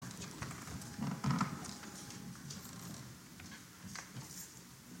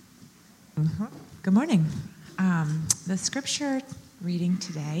Good morning. The scripture reading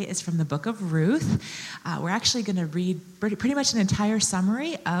today is from the book of Ruth. We're actually going to read pretty much an entire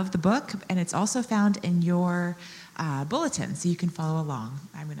summary of the book, and it's also found in your bulletin, so you can follow along.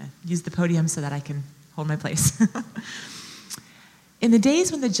 I'm going to use the podium so that I can hold my place. In the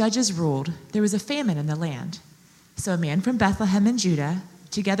days when the judges ruled, there was a famine in the land. So a man from Bethlehem in Judah,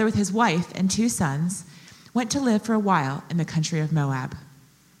 together with his wife and 2 sons, went to live for a while in the country of Moab.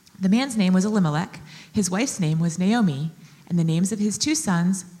 The man's name was Elimelech, his wife's name was Naomi, and the names of his 2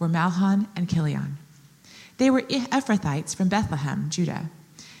 sons were Mahlon and Chilion. They were Ephrathites from Bethlehem, Judah,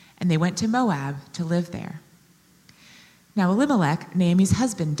 and they went to Moab to live there. Now Elimelech, Naomi's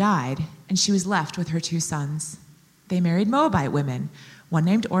husband, died, and she was left with her 2 sons. They married Moabite women, one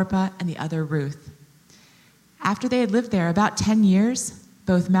named Orpah and the other Ruth. After they had lived there about 10 years,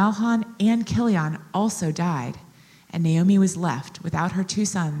 both Mahlon and Chilion also died, and Naomi was left without her 2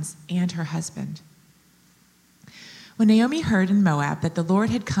 sons and her husband. When Naomi heard in Moab that the Lord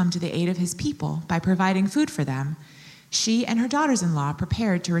had come to the aid of his people by providing food for them, she and her daughters-in-law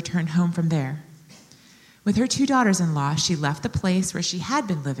prepared to return home from there. With her 2 daughters-in-law, she left the place where she had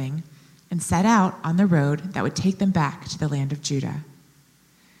been living and set out on the road that would take them back to the land of Judah.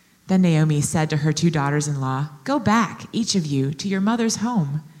 Then Naomi said to her 2 daughters-in-law, "Go back, each of you, to your mother's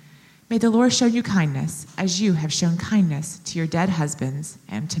home. May the Lord show you kindness, as you have shown kindness to your dead husbands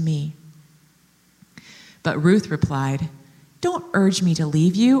and to me." But Ruth replied, "Don't urge me to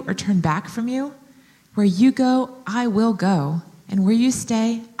leave you or turn back from you. Where you go, I will go, and where you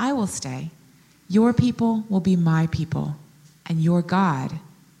stay, I will stay. Your people will be my people, and your God,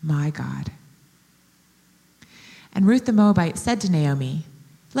 my God." And Ruth the Moabite said to Naomi,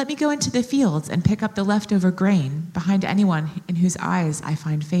 "Let me go into the fields and pick up the leftover grain behind anyone in whose eyes I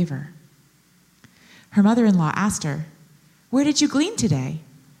find favor." Her mother-in-law asked her, "Where did you glean today?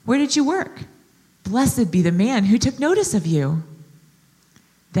 Where did you work? Blessed be the man who took notice of you."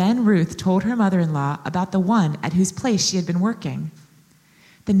 Then Ruth told her mother-in-law about the one at whose place she had been working.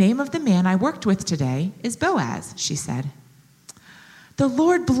 "The name of the man I worked with today is Boaz," she said. "The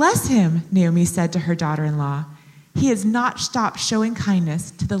Lord bless him," Naomi said to her daughter-in-law. "He has not stopped showing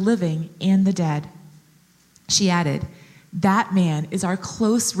kindness to the living and the dead." She added, "That man is our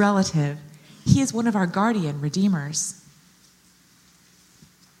close relative. He is one of our guardian redeemers."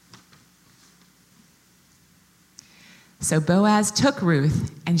 So Boaz took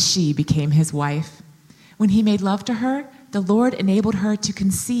Ruth, and she became his wife. When he made love to her, the Lord enabled her to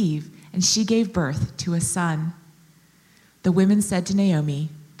conceive, and she gave birth to a son. The women said to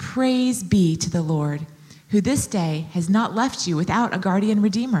Naomi, "Praise be to the Lord, who this day has not left you without a guardian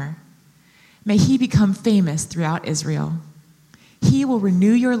redeemer. May he become famous throughout Israel. He will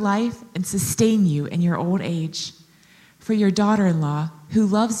renew your life and sustain you in your old age. For your daughter-in-law, who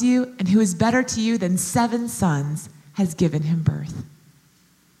loves you and who is better to you than 7 sons, has given him birth."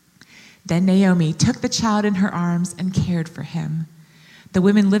 Then Naomi took the child in her arms and cared for him. The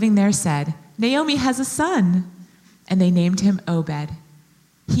women living there said, "Naomi has a son," and they named him Obed.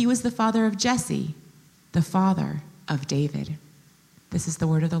 He was the father of Jesse, the father of David. This is the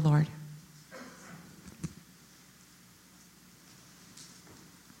word of the Lord.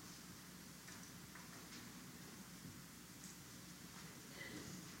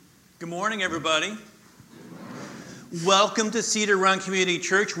 Good morning, everybody. Welcome to Cedar Run Community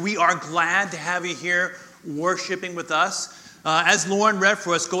Church. We are glad to have you here worshiping with us. As Lauren read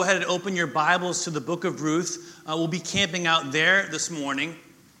for us, go ahead and open your Bibles to the book of Ruth. We'll be camping out there this morning.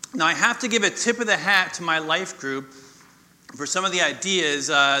 Now, I have to give a tip of the hat to my life group for some of the ideas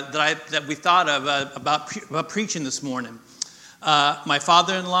that we thought of about preaching this morning. My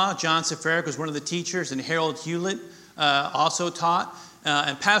father-in-law, John Seferik, was one of the teachers, and Harold Hewlett also taught.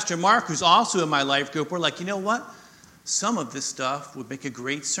 And Pastor Mark, who's also in my life group, we're like, you know what? Some of this stuff would make a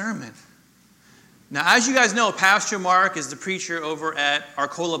great sermon. Now, as you guys know, Pastor Mark is the preacher over at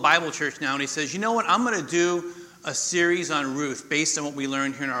Arcola Bible Church now, and he says, you know what? I'm going to do a series on Ruth based on what we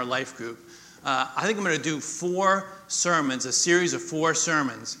learned here in our life group. I think I'm going to do 4 sermons, a series of 4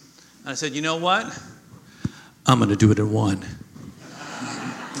 sermons. And I said, you know what? I'm going to do it in 1.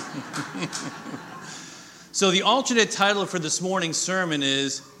 So the alternate title for this morning's sermon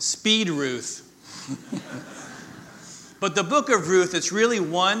is Speed Ruth. But the book of Ruth, it's really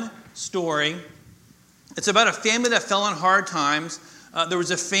one story. It's about a family that fell on hard times. There was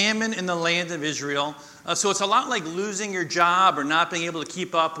a famine in the land of Israel. So it's a lot like losing your job or not being able to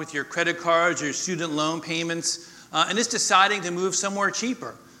keep up with your credit cards or your student loan payments. And it's deciding to move somewhere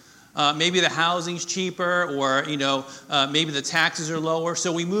cheaper. Maybe the housing's cheaper, or maybe the taxes are lower.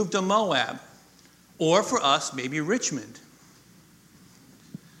 So we moved to Moab. Or for us, maybe Richmond.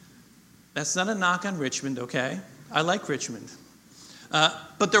 That's not a knock on Richmond, okay? I like Richmond.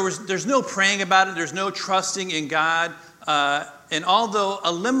 But there's no praying about it. There's no trusting in God. And although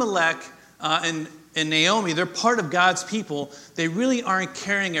Elimelech and Naomi, they're part of God's people, they really aren't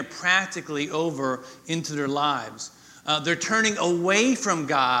carrying it practically over into their lives. They're turning away from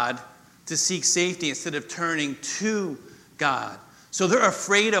God to seek safety instead of turning to God. So they're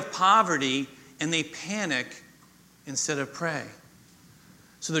afraid of poverty and they panic instead of pray.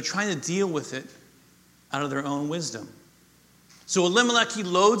 So they're trying to deal with it out of their own wisdom. So Elimelech, he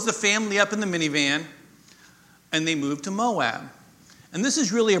loads the family up in the minivan and they move to Moab. And this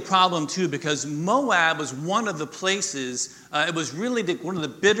is really a problem too, because Moab was one of the places, it was really one of the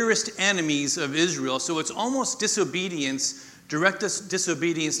bitterest enemies of Israel. So it's almost disobedience, direct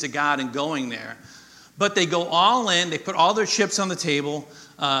disobedience to God in going there. But they go all in, they put all their chips on the table,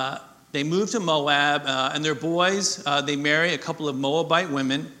 they move to Moab, and their boys, they marry a couple of Moabite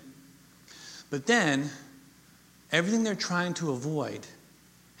women. But then, everything they're trying to avoid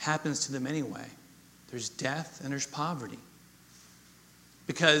happens to them anyway. There's death and there's poverty.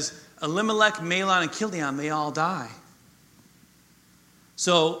 Because Elimelech, Mahlon, and Chilion, they all die.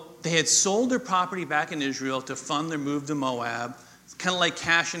 So they had sold their property back in Israel to fund their move to Moab. It's kind of like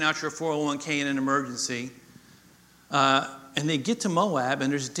cashing out your 401k in an emergency. And they get to Moab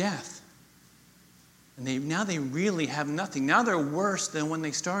and there's death. And now they really have nothing. Now they're worse than when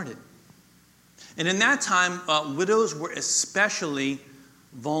they started. And in that time, widows were especially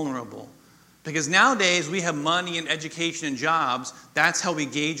vulnerable. Because nowadays we have money and education and jobs. That's how we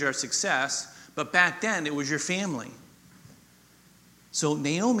gauge our success. But back then, it was your family. So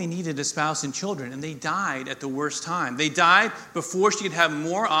Naomi needed a spouse and children, and they died at the worst time. They died before she could have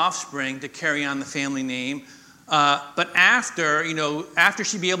more offspring to carry on the family name. But after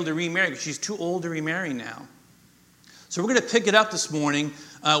she'd be able to remarry, because she's too old to remarry now. So we're going to pick it up this morning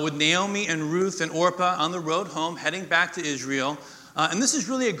with Naomi and Ruth and Orpah on the road home, heading back to Israel. And this is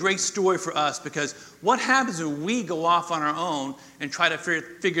really a great story for us, because what happens when we go off on our own and try to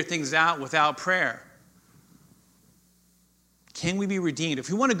figure things out without prayer? Can we be redeemed? If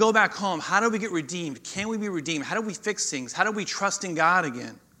we want to go back home, how do we get redeemed? Can we be redeemed? How do we fix things? How do we trust in God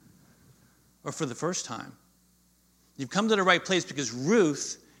again? Or for the first time? You've come to the right place, because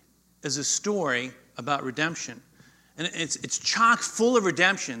Ruth is a story about redemption. And it's chock full of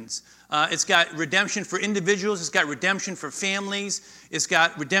redemptions. It's got redemption for individuals. It's got redemption for families. It's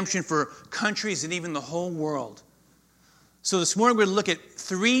got redemption for countries and even the whole world. So this morning we're going to look at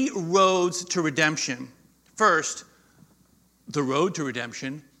 3 roads to redemption. First, the road to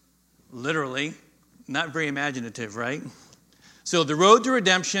redemption, literally, not very imaginative, right? So the road to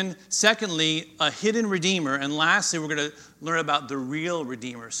redemption. Secondly, a hidden redeemer. And lastly, we're going to learn about the real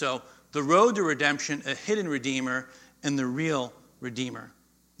redeemer. So the road to redemption, a hidden redeemer, and the real redeemer.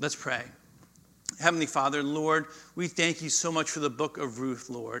 Let's pray. Heavenly Father, Lord, we thank you so much for the book of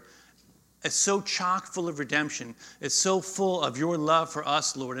Ruth, Lord. It's so chock full of redemption. It's so full of your love for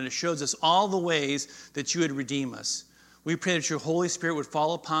us, Lord, and it shows us all the ways that you would redeem us. We pray that your Holy Spirit would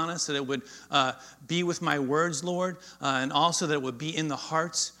fall upon us, that it would be with my words, Lord, and also that it would be in the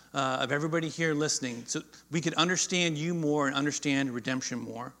hearts of everybody here listening, so we could understand you more and understand redemption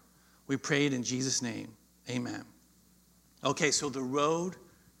more. We pray it in Jesus' name. Amen. Okay, so the road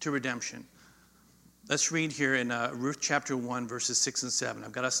to redemption. Let's read here in Ruth chapter 1, verses 6 and 7.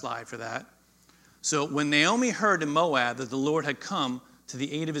 I've got a slide for that. So when Naomi heard in Moab that the Lord had come to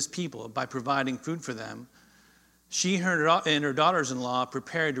the aid of his people by providing food for them, she and her daughters-in-law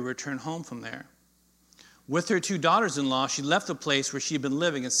prepared to return home from there. With her 2 daughters-in-law, she left the place where she had been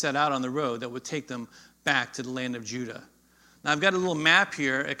living and set out on the road that would take them back to the land of Judah. Now, I've got a little map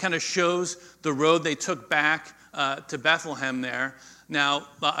here. It kind of shows the road they took back to Bethlehem there. Now,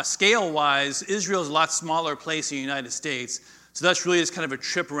 scale-wise, Israel is a lot smaller place in the United States, so that's really just kind of a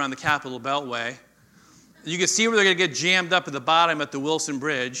trip around the Capitol Beltway. You can see where they're going to get jammed up at the bottom at the Wilson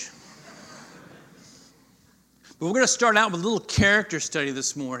Bridge. But we're going to start out with a little character study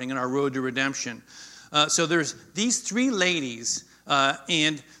this morning in our road to redemption. So there's these 3 ladies,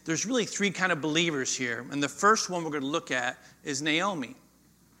 and there's really 3 kind of believers here. And the first one we're going to look at is Naomi.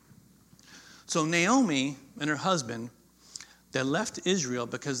 So Naomi and her husband, they left Israel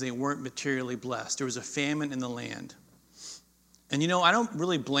because they weren't materially blessed. There was a famine in the land. And I don't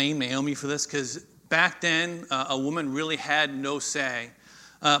really blame Naomi for this, because back then a woman really had no say.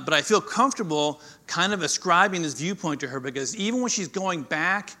 But I feel comfortable kind of ascribing this viewpoint to her, because even when she's going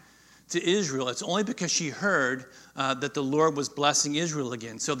back to Israel, it's only because she heard that the Lord was blessing Israel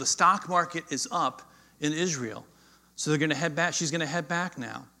again. So the stock market is up in Israel. So they're going to head back. She's going to head back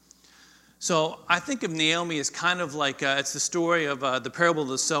now. So I think of Naomi as kind of like, it's the story of the parable of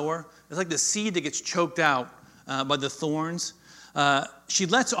the sower. It's like the seed that gets choked out by the thorns. She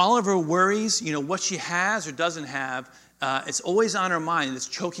lets all of her worries, what she has or doesn't have, it's always on her mind. It's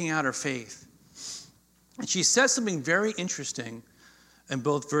choking out her faith. And she says something very interesting in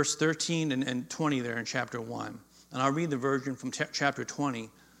both verse 13 and 20 there in chapter 1. And I'll read the version from chapter 20.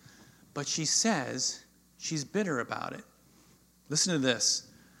 But she says she's bitter about it. Listen to this.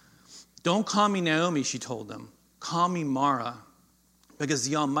 Don't call me Naomi, she told them. Call me Mara, because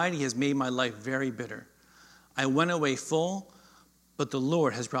the Almighty has made my life very bitter. I went away full, but the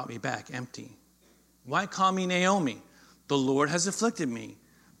Lord has brought me back empty. Why call me Naomi? The Lord has afflicted me.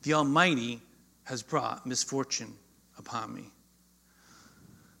 The Almighty has brought misfortune upon me.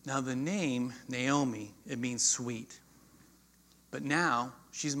 Now the name Naomi, it means sweet. But now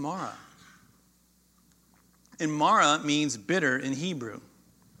she's Mara. And Mara means bitter in Hebrew.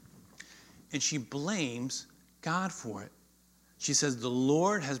 And she blames God for it. She says, the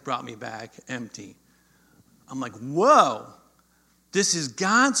Lord has brought me back empty. I'm like, whoa, this is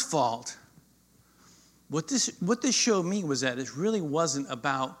God's fault. What this showed me was that it really wasn't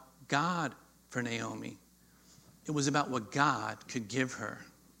about God for Naomi. It was about what God could give her.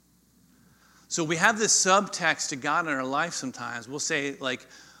 So we have this subtext to God in our life sometimes. We'll say, like,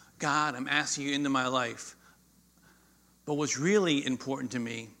 God, I'm asking you into my life. But what's really important to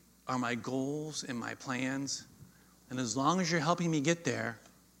me are my goals and my plans. And as long as you're helping me get there,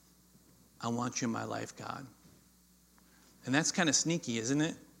 I want you in my life, God. And that's kind of sneaky, isn't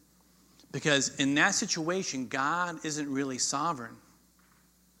it? Because in that situation, God isn't really sovereign.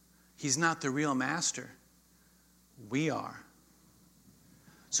 He's not the real master. We are.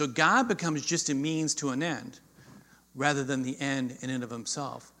 So God becomes just a means to an end rather than the end in and of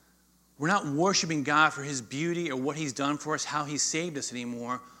himself. We're not worshiping God for his beauty or what he's done for us, how he saved us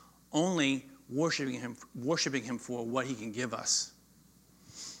anymore, only worshiping him for what he can give us.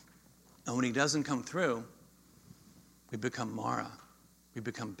 And when he doesn't come through, we become Mara. We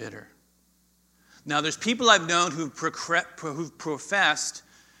become bitter. Now, there's people I've known who've professed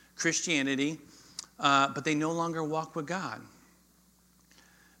Christianity, but they no longer walk with God.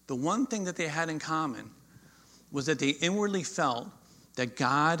 The one thing that they had in common was that they inwardly felt that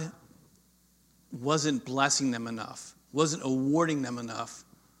God wasn't blessing them enough, wasn't awarding them enough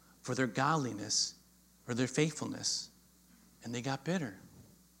for their godliness or their faithfulness, and they got bitter.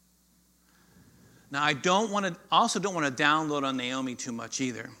 Now, I also don't want to download on Naomi too much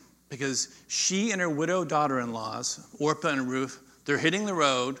either, because she and her widowed daughter-in-laws, Orpah and Ruth, they're hitting the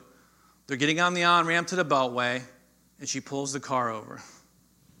road, they're getting on the on-ramp to the Beltway, and she pulls the car over.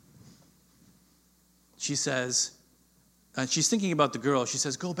 She says, she's thinking about the girl. She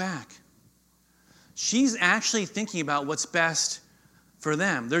says, go back. She's actually thinking about what's best for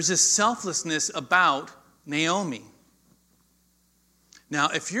them. There's this selflessness about Naomi. Now,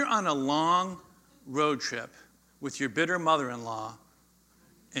 if you're on a long road trip with your bitter mother-in-law,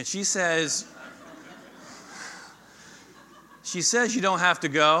 and she says you don't have to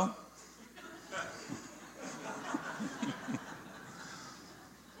go,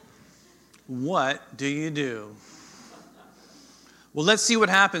 what do you do? Well, let's see what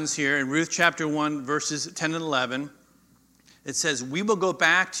happens here in Ruth chapter 1, verses 10 and 11. It says, we will go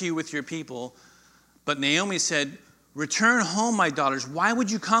back to you with your people. But Naomi said, return home, my daughters. Why would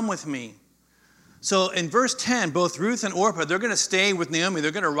you come with me? So in verse 10, both Ruth and Orpah, they're going to stay with Naomi.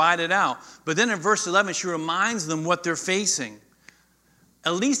 They're going to ride it out. But then in verse 11, she reminds them what they're facing.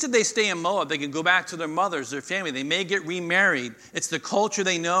 At least if they stay in Moab, they can go back to their mothers, their family. They may get remarried. It's the culture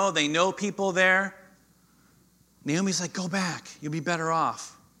they know. They know people there. Naomi's like, go back. You'll be better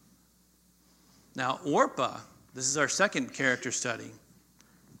off. Now, Orpah, this is our second character study.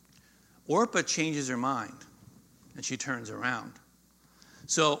 Orpah changes her mind, and she turns around.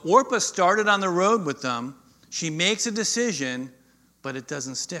 So Orpah started on the road with them. She makes a decision, but it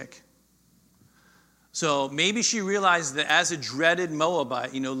doesn't stick. So maybe she realized that as a dreaded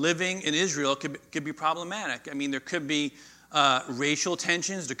Moabite, living in Israel could be problematic. I mean, there could be racial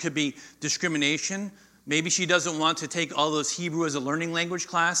tensions. There could be discrimination. Maybe she doesn't want to take all those Hebrew as a learning language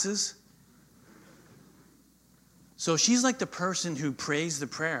classes. So she's like the person who prays the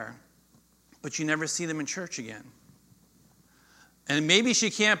prayer, but you never see them in church again. And maybe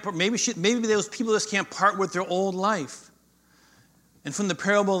maybe those people just can't part with their old life. And from the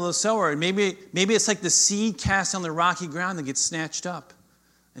parable of the sower, maybe it's like the seed cast on the rocky ground that gets snatched up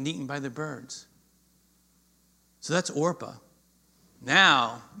and eaten by the birds. So that's Orpah.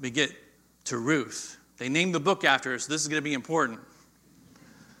 Now we get to Ruth. They named the book after her, so this is going to be important.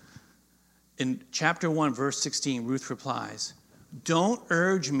 In chapter 1, verse 16, Ruth replies, Don't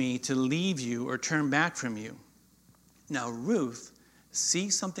urge me to leave you or turn back from you. Now Ruth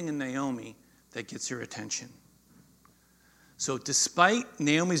sees something in Naomi that gets her attention. So despite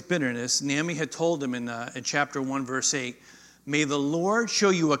Naomi's bitterness, Naomi had told him in chapter 1, verse 8, may the Lord show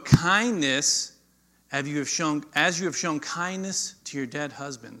you a kindness as you have shown kindness to your dead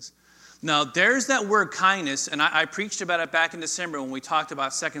husbands. Now, there's that word kindness, and I preached about it back in December when we talked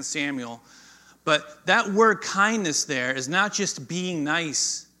about 2 Samuel. But that word kindness there is not just being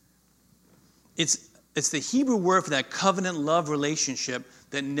nice. It's the Hebrew word for that covenant love relationship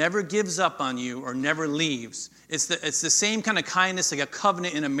that never gives up on you or never leaves. It's the same kind of kindness like a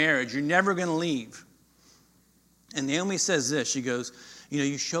covenant in a marriage. You're never going to leave. And Naomi says this. She goes,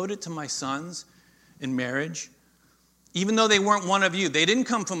 you showed it to my sons in marriage. Even though they weren't one of you. They didn't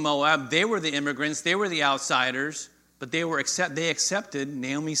come from Moab. They were the immigrants. They were the outsiders. But they accepted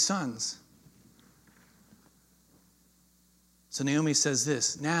Naomi's sons. So Naomi says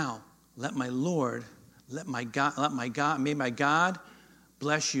this, now let my Lord, may my God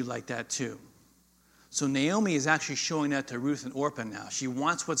bless you like that too. So Naomi is actually showing that to Ruth and Orpah now. She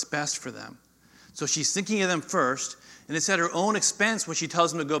wants what's best for them. So she's thinking of them first, and it's at her own expense when she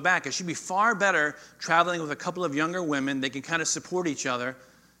tells them to go back. It should be far better traveling with a couple of younger women. They can kind of support each other,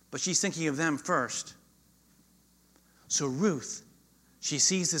 but she's thinking of them first. So Ruth, she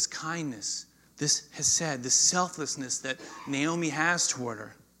sees this kindness, this hesed, this selflessness that Naomi has toward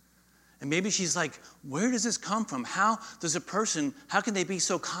her. And maybe she's like, where does this come from? How can they be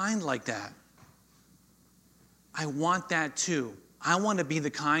so kind like that? I want that too. I want to be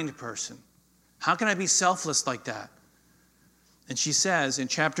the kind person. How can I be selfless like that? And she says in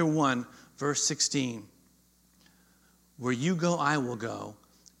chapter 1, verse 16, where you go, I will go,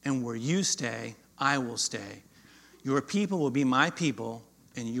 and where you stay, I will stay. Your people will be my people,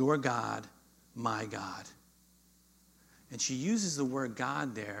 and your God, my God. And she uses the word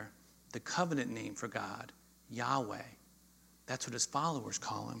God there, the covenant name for God, Yahweh. That's what his followers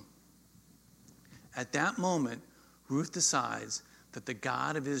call him. At that moment, Ruth decides that the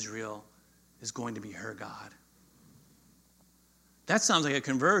God of Israel is going to be her God. That sounds like a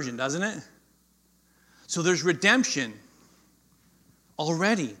conversion, doesn't it? So there's redemption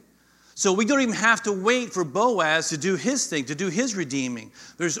already. So we don't even have to wait for Boaz to do his thing, to do his redeeming.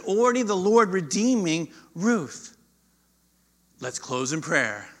 There's already the Lord redeeming Ruth. Let's close in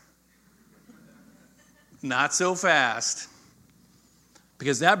prayer. Not so fast.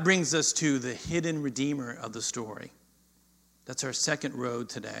 Because that brings us to the hidden redeemer of the story. That's our second road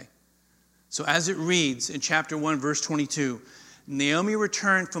today. So as it reads in chapter 1, verse 22, Naomi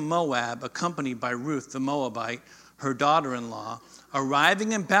returned from Moab, accompanied by Ruth the Moabite, her daughter-in-law,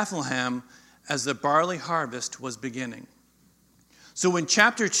 arriving in Bethlehem as the barley harvest was beginning. So in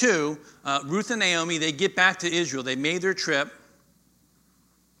chapter 2, Ruth and Naomi, they get back to Israel. They made their trip.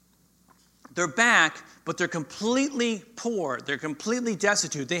 They're back, but they're completely poor. They're completely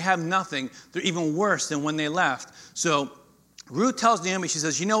destitute. They have nothing. They're even worse than when they left. So Ruth tells Naomi, she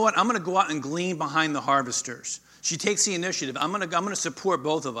says, you know what? I'm going to go out and glean behind the harvesters. She takes the initiative. I'm going to support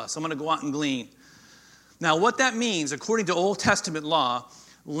both of us. I'm going to go out and glean. Now, what that means, according to Old Testament law,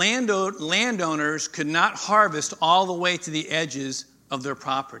 landowners could not harvest all the way to the edges of their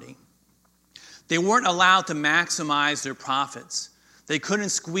property. They weren't allowed to maximize their profits. They couldn't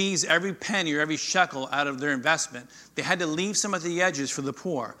squeeze every penny or every shekel out of their investment. They had to leave some at the edges for the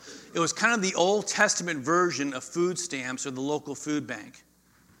poor. It was kind of the Old Testament version of food stamps or the local food bank.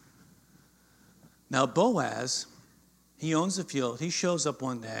 Now, Boaz, he owns the field. He shows up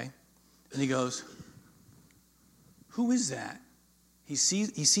one day, and he goes, who is that? He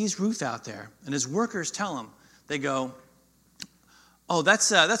sees Ruth out there, and his workers tell him. They go, oh, that's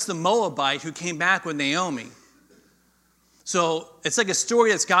the Moabite who came back with Naomi. So it's like a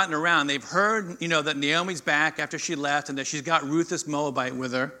story that's gotten around. They've heard, that Naomi's back after she left and that she's got Ruth, this Moabite,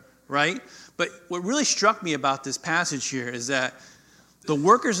 with her, right? But what really struck me about this passage here is that the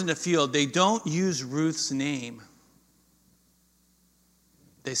workers in the field, they don't use Ruth's name.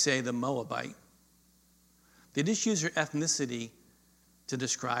 They say the Moabite. They just use her ethnicity to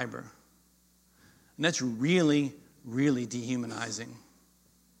describe her. And that's really, really dehumanizing.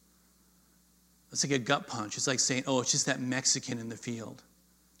 It's like a gut punch. It's like saying, oh, it's just that Mexican in the field.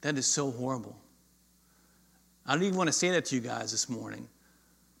 That is so horrible. I don't even want to say that to you guys this morning,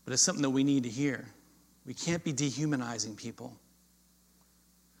 but it's something that we need to hear. We can't be dehumanizing people.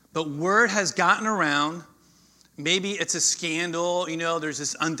 But word has gotten around. Maybe it's a scandal. There's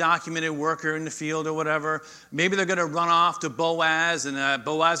this undocumented worker in the field or whatever. Maybe they're going to run off to Boaz, and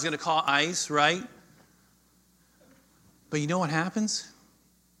Boaz is going to call ICE, right? But you know what happens?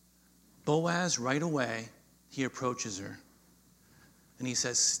 Boaz, right away, he approaches her. And he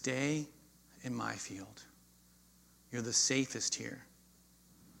says, stay in my field. You're the safest here.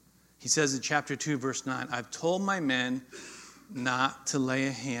 He says in chapter 2, verse 9, I've told my men not to lay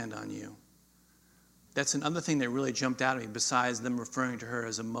a hand on you. That's another thing that really jumped out at me, besides them referring to her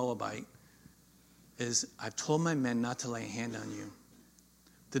as a Moabite, is I've told my men not to lay a hand on you.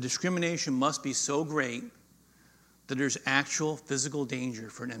 The discrimination must be so great that there's actual physical danger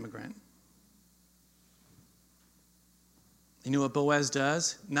for an immigrant. You know what Boaz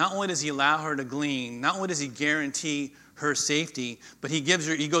does? Not only does he allow her to glean, not only does he guarantee her safety, but he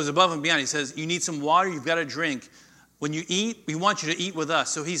goes above and beyond. He says, you need some water, you've got to drink. When you eat, we want you to eat with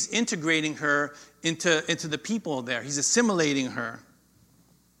us. So he's integrating her into the people there. He's assimilating her.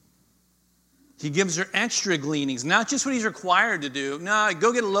 He gives her extra gleanings, not just what he's required to do. No,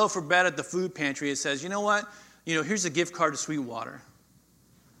 go get a loaf of bread at the food pantry. It says, you know what? Here's a gift card to Sweetwater.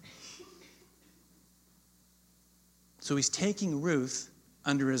 So he's taking Ruth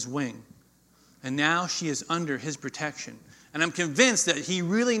under his wing. And now she is under his protection. And I'm convinced that he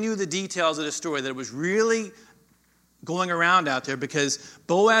really knew the details of the story, that it was really going around out there, because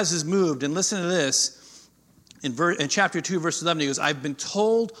Boaz is moved. And listen to this. In chapter 2, verse 11, he goes, I've been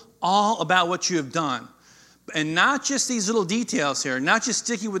told all about what you have done. And not just these little details here, not just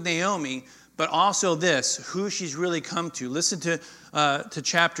sticking with Naomi, but also this, who she's really come to. Listen to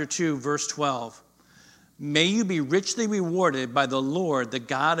chapter 2, verse 12. May you be richly rewarded by the Lord, the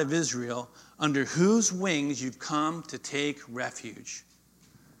God of Israel, under whose wings you've come to take refuge.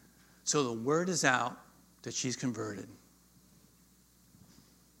 So the word is out that she's converted.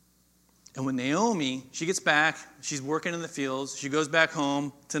 And when Naomi, she gets back, she's working in the fields, she goes back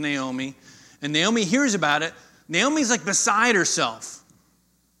home to Naomi, and Naomi hears about it. Naomi's like beside herself.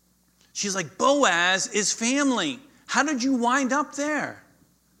 She's like, Boaz is family. How did you wind up there?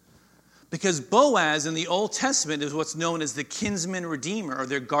 Because Boaz in the Old Testament is what's known as the kinsman redeemer, or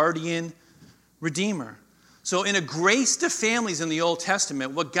their guardian redeemer. So in a grace to families in the Old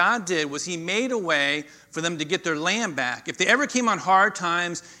Testament, what God did was he made a way for them to get their land back. If they ever came on hard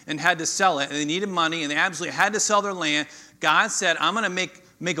times and had to sell it, and they needed money, and they absolutely had to sell their land, God said, I'm going to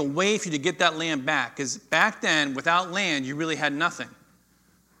make a way for you to get that land back. Because back then, without land, you really had nothing.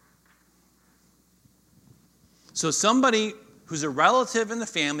 So somebody who's a relative in the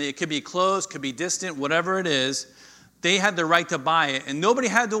family, it could be close, could be distant, whatever it is, they had the right to buy it. And nobody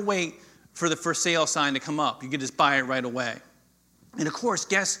had to wait for the for sale sign to come up. You could just buy it right away. And of course,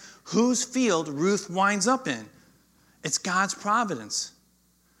 guess whose field Ruth winds up in? It's God's providence.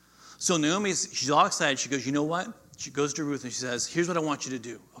 So Naomi, she's all excited. She goes, you know what? She goes to Ruth and she says, here's what I want you to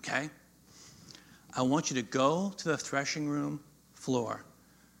do, okay? I want you to go to the threshing room floor.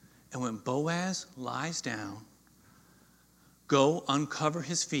 And when Boaz lies down, go uncover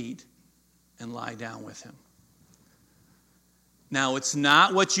his feet and lie down with him. Now, it's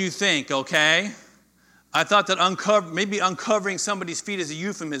not what you think, okay? I thought that maybe uncovering somebody's feet is a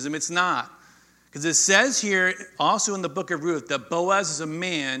euphemism. It's not. Because it says here, also in the book of Ruth, that Boaz is a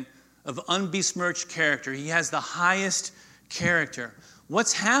man of unbesmirched character. He has the highest character.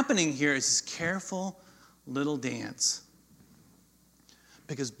 What's happening here is this careful little dance.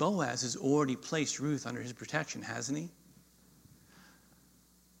 Because Boaz has already placed Ruth under his protection, hasn't he?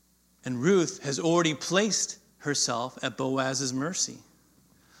 And Ruth has already placed herself at Boaz's mercy.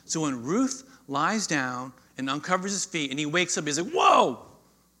 So when Ruth lies down and uncovers his feet and he wakes up, he's like, whoa,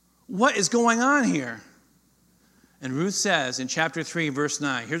 what is going on here? And Ruth says in chapter 3, verse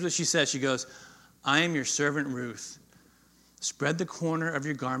 9, here's what she says. She goes, I am your servant Ruth. Spread the corner of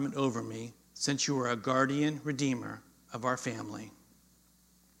your garment over me, since you are a guardian redeemer of our family.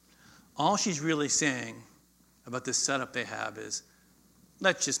 All she's really saying about this setup they have is,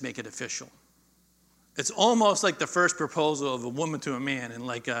 let's just make it official. It's almost like the first proposal of a woman to a man in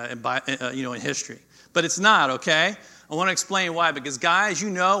history. But it's not, okay? I want to explain why. Because guys, you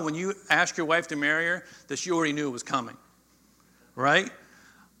know when you ask your wife to marry her, that she already knew it was coming. Right?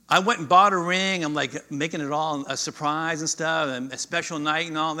 I went and bought a ring. I'm like making it all a surprise and stuff, and a special night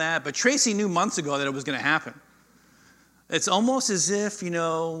and all that. But Tracy knew months ago that it was going to happen. It's almost as if,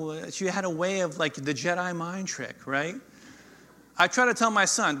 she had a way of like the Jedi mind trick, right? I try to tell my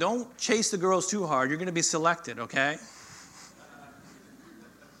son, don't chase the girls too hard. You're going to be selected, okay?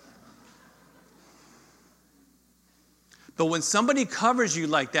 But when somebody covers you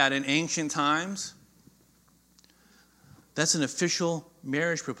like that in ancient times, that's an official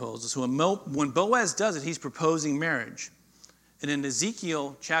marriage proposal. So when Boaz does it, he's proposing marriage. And in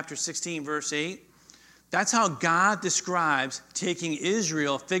Ezekiel chapter 16, verse 8, that's how God describes taking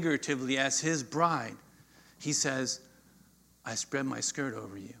Israel figuratively as his bride. He says, I spread my skirt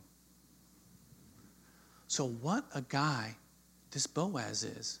over you. So what a guy this Boaz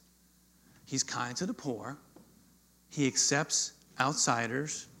is. He's kind to the poor. He accepts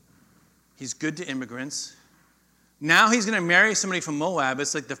outsiders. He's good to immigrants. Now he's going to marry somebody from Moab.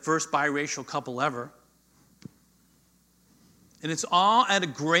 It's like the first biracial couple ever. And it's all at a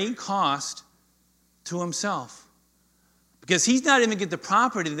great cost to himself. Because he's not even get the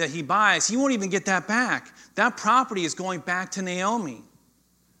property that he buys. He won't even get that back. That property is going back to Naomi.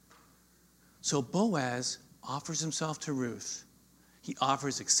 So Boaz offers himself to Ruth. He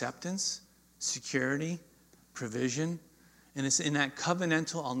offers acceptance, security, provision, and it's in that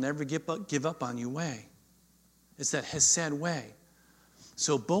covenantal, I'll never give up on you way. It's that Hesed way.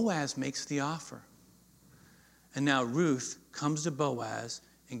 So Boaz makes the offer. And now Ruth comes to Boaz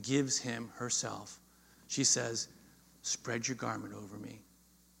and gives him herself. She says, spread your garment over me.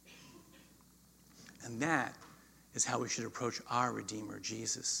 And that is how we should approach our Redeemer,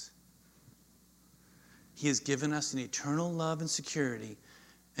 Jesus. He has given us an eternal love and security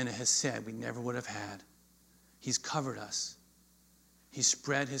and a Hesed we never would have had. He's covered us. He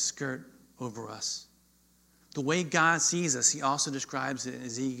spread his skirt over us. The way God sees us, he also describes it in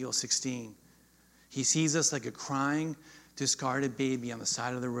Ezekiel 16. He sees us like a crying, discarded baby on the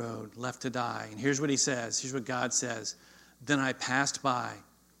side of the road, left to die. And here's what he says. Here's what God says. Then I passed by,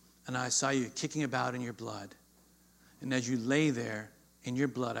 and I saw you kicking about in your blood. And as you lay there in your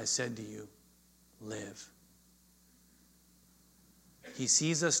blood, I said to you, live. He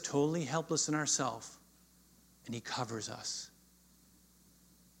sees us totally helpless in ourselves, and he covers us.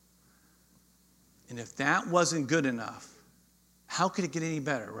 And if that wasn't good enough, how could it get any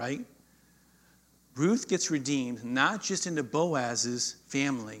better, right? Ruth gets redeemed not just into Boaz's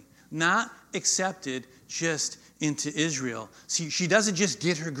family, not accepted just into Israel. See, she doesn't just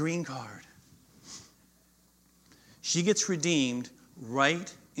get her green card. She gets redeemed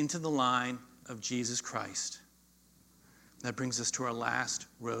right into the line of Jesus Christ. That brings us to our last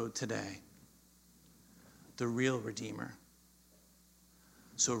road today, the real Redeemer.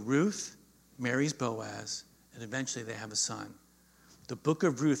 So Ruth marries Boaz, and eventually they have a son. The book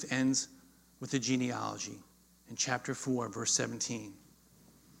of Ruth ends with a genealogy in chapter 4, verse 17.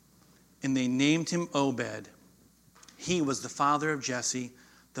 And they named him Obed. He was the father of Jesse,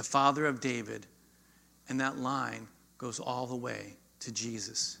 the father of David, and that line goes all the way to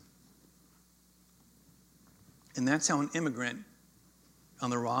Jesus. And that's how an immigrant on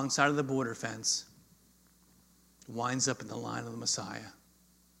the wrong side of the border fence winds up in the line of the Messiah.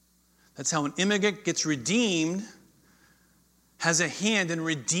 That's how an immigrant gets redeemed, has a hand in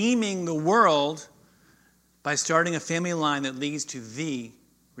redeeming the world by starting a family line that leads to the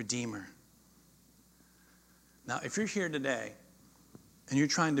Redeemer. Now, if you're here today and you're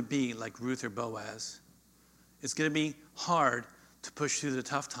trying to be like Ruth or Boaz, it's going to be hard to push through the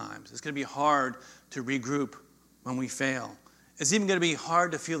tough times. It's going to be hard to regroup when we fail. It's even going to be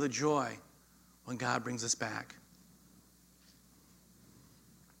hard to feel the joy when God brings us back.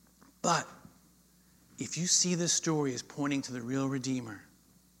 But if you see this story as pointing to the real Redeemer,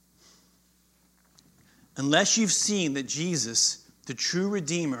 unless you've seen that Jesus, the true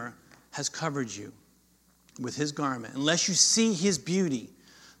Redeemer, has covered you with his garment, unless you see his beauty,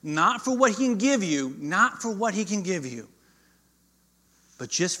 not for what he can give you, not for what he can give you, but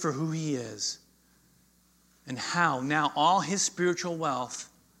just for who he is, and how now all his spiritual wealth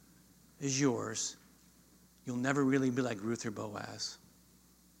is yours, you'll never really be like Ruth or Boaz.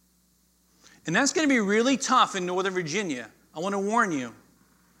 And that's going to be really tough in Northern Virginia. I want to warn you.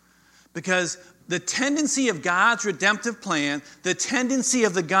 Because the tendency of God's redemptive plan, the tendency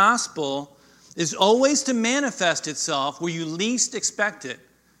of the gospel, is always to manifest itself where you least expect it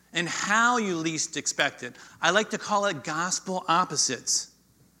and how you least expect it. I like to call it gospel opposites.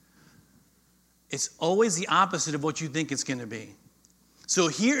 It's always the opposite of what you think it's going to be. So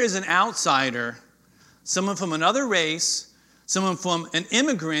here is an outsider, someone from another race, someone from an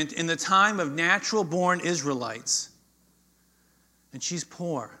immigrant in the time of natural-born Israelites. And she's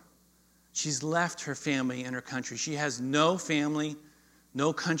poor. She's left her family and her country. She has no family,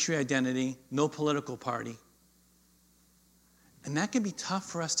 no country identity, no political party. And that can be tough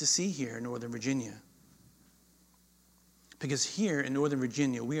for us to see here in Northern Virginia. Because here in Northern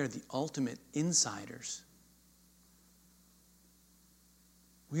Virginia, we are the ultimate insiders.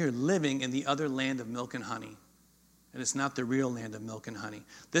 We are living in the other land of milk and honey. And it's not the real land of milk and honey.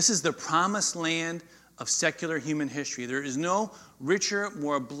 This is the promised land of secular human history. There is no richer,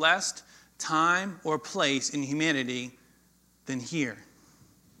 more blessed time or place in humanity than here.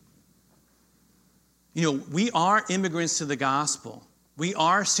 You know, we are immigrants to the gospel. We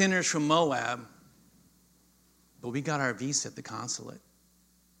are sinners from Moab, but we got our visa at the consulate.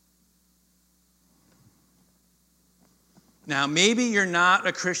 Now, maybe you're not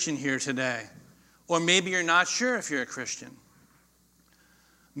a Christian here today, or maybe you're not sure if you're a Christian.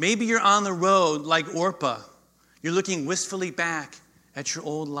 Maybe you're on the road like Orpah. You're looking wistfully back at your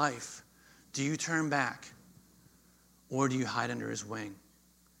old life. Do you turn back, or do you hide under his wing?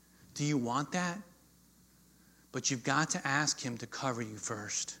 Do you want that? But you've got to ask him to cover you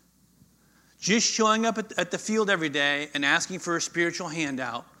first. Just showing up at the field every day and asking for a spiritual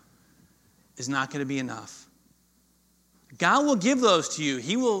handout is not going to be enough. God will give those to you.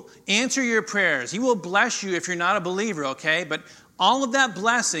 He will answer your prayers. He will bless you if you're not a believer, okay? But all of that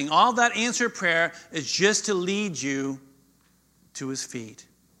blessing, all that answered prayer is just to lead you to his feet.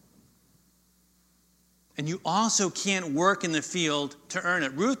 And you also can't work in the field to earn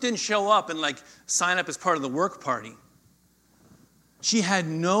it. Ruth didn't show up and sign up as part of the work party. She had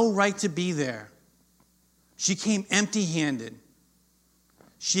no right to be there. She came empty-handed.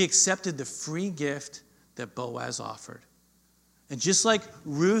 She accepted the free gift that Boaz offered. And just like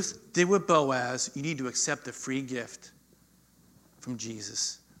Ruth did with Boaz, you need to accept the free gift from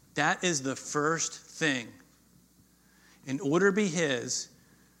Jesus. That is the first thing. In order to be his,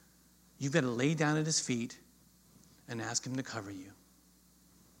 you've got to lay down at his feet and ask him to cover you.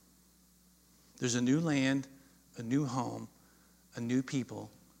 There's a new land, a new home, a new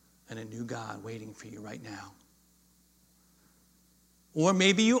people, and a new God waiting for you right now. Or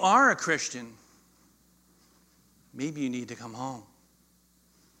maybe you are a Christian. Maybe you need to come home.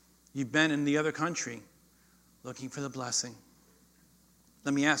 You've been in the other country looking for the blessing.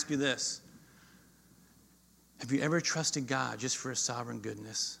 Let me ask you this. Have you ever trusted God just for his sovereign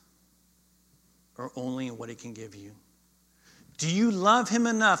goodness? Or only in what he can give you? Do you love him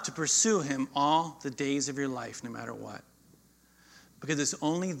enough to pursue him all the days of your life, no matter what? Because it's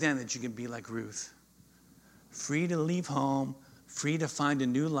only then that you can be like Ruth. Free to leave home, free to find a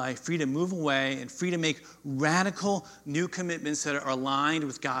new life, free to move away, and free to make radical new commitments that are aligned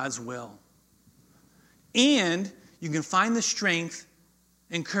with God's will. And you can find the strength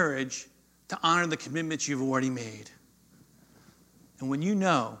and courage to honor the commitments you've already made. And when you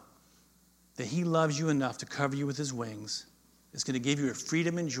know that he loves you enough to cover you with his wings, it's going to give you a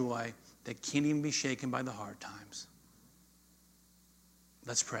freedom and joy that can't even be shaken by the hard times.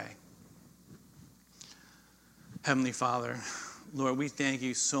 Let's pray. Heavenly Father, Lord, we thank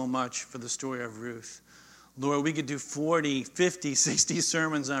you so much for the story of Ruth. Lord, we could do 40, 50, 60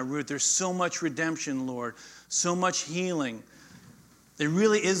 sermons on Ruth. There's so much redemption, Lord, so much healing. It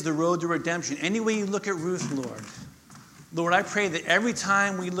really is the road to redemption. Any way you look at Ruth, Lord, I pray that every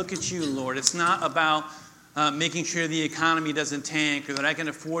time we look at you, Lord, it's not about making sure the economy doesn't tank, or that I can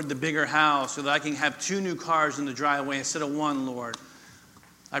afford the bigger house, or that I can have 2 new cars in the driveway instead of 1, Lord.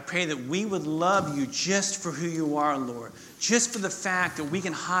 I pray that we would love you just for who you are, Lord. Just for the fact that we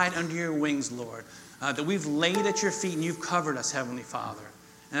can hide under your wings, Lord. That we've laid at your feet and you've covered us, Heavenly Father.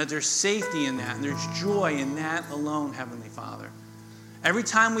 And that there's safety in that and there's joy in that alone, Heavenly Father. Every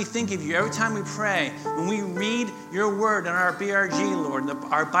time we think of you, every time we pray, when we read your word in our BRG, Lord,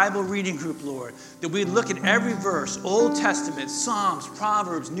 our Bible reading group, Lord, that we look at every verse, Old Testament, Psalms,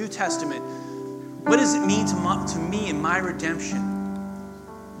 Proverbs, New Testament. What does it mean to me in my redemption?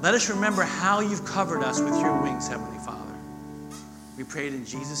 Let us remember how you've covered us with your wings, Heavenly Father. We pray it in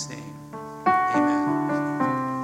Jesus' name. Amen.